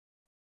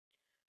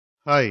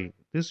Hi,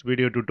 this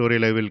video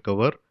tutorial I will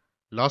cover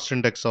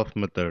lastIndexOf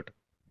method.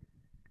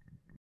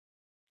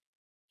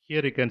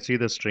 Here you can see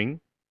the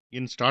string.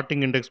 In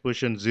starting index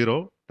position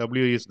 0,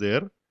 W is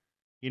there.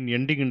 In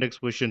ending index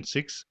position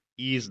 6,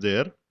 E is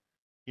there.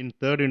 In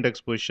third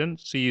index position,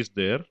 C is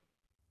there.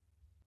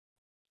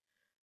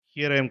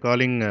 Here I am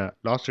calling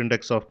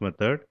lastIndexOf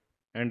method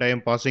and I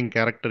am passing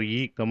character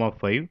E, comma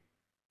 5.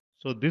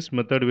 So this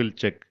method will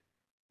check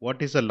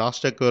what is the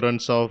last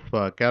occurrence of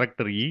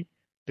character E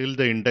till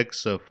the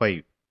index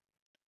 5.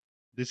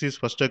 This is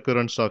first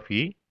occurrence of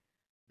E.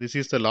 This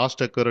is the last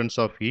occurrence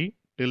of E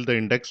till the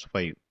index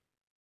 5.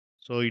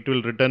 So it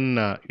will return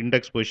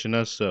index position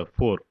as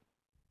 4.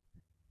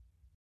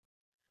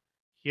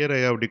 Here I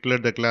have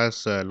declared the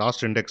class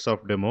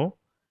lastIndexOf demo.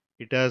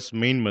 It has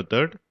main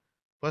method.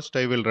 First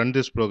I will run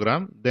this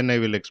program, then I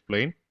will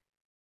explain.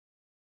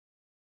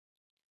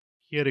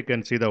 Here you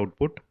can see the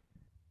output.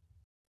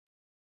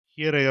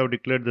 Here I have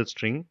declared the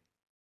string.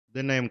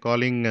 Then I am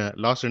calling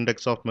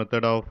lastIndexOf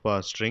method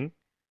of string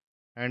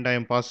and I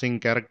am passing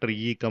character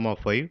E, comma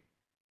 5.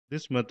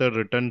 This method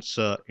returns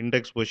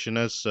index position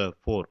as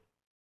 4.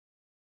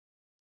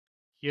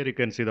 Here you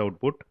can see the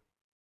output.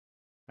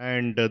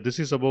 And this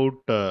is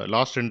about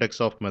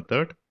lastIndexOf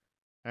method.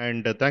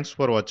 And thanks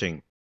for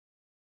watching.